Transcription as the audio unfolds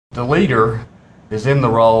The leader is in the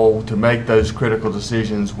role to make those critical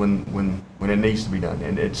decisions when it needs to be done.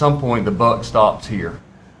 And at some point, the buck stops here.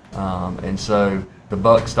 And so the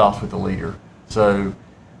buck stops with the leader. So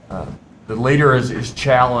the leader is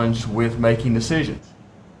challenged with making decisions.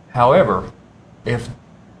 However, if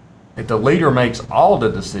the leader makes all the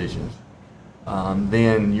decisions,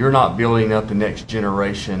 then you're not building up the next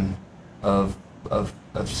generation of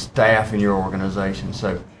staff in your organization.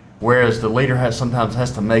 So whereas the leader sometimes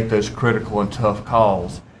has to make those critical and tough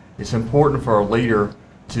calls, it's important for a leader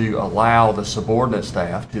to allow the subordinate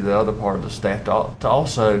staff, to the other part of the staff, to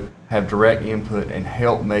also have direct input and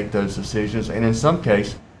help make those decisions, and in some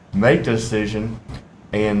case make the decision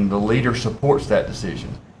and the leader supports that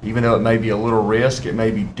decision. Even though it may be a little risk, it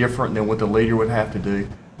may be different than what the leader would have to do,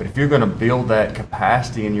 but if you're going to build that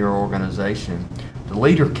capacity in your organization, the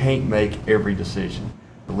leader can't make every decision.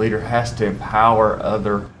 The leader has to empower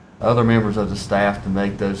other members of the staff to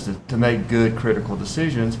make good critical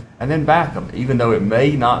decisions, and then back them, even though it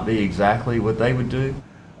may not be exactly what they would do.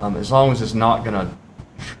 As long as it's not going to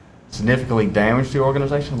significantly damage the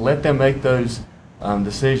organization, let them make those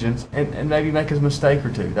decisions, and maybe make a mistake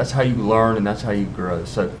or two. That's how you learn and that's how you grow.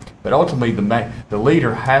 So, but ultimately, the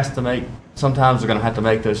leader has to make. Sometimes they're going to have to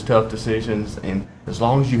make those tough decisions, and as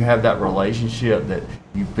long as you have that relationship, that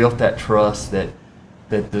you've built that trust, that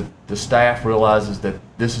the staff realizes that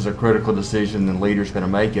this is a critical decision, and the leader's going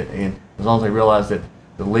to make it, and as long as they realize that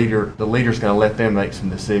the leader's going to let them make some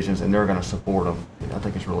decisions and they're going to support them, I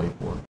think it's really important.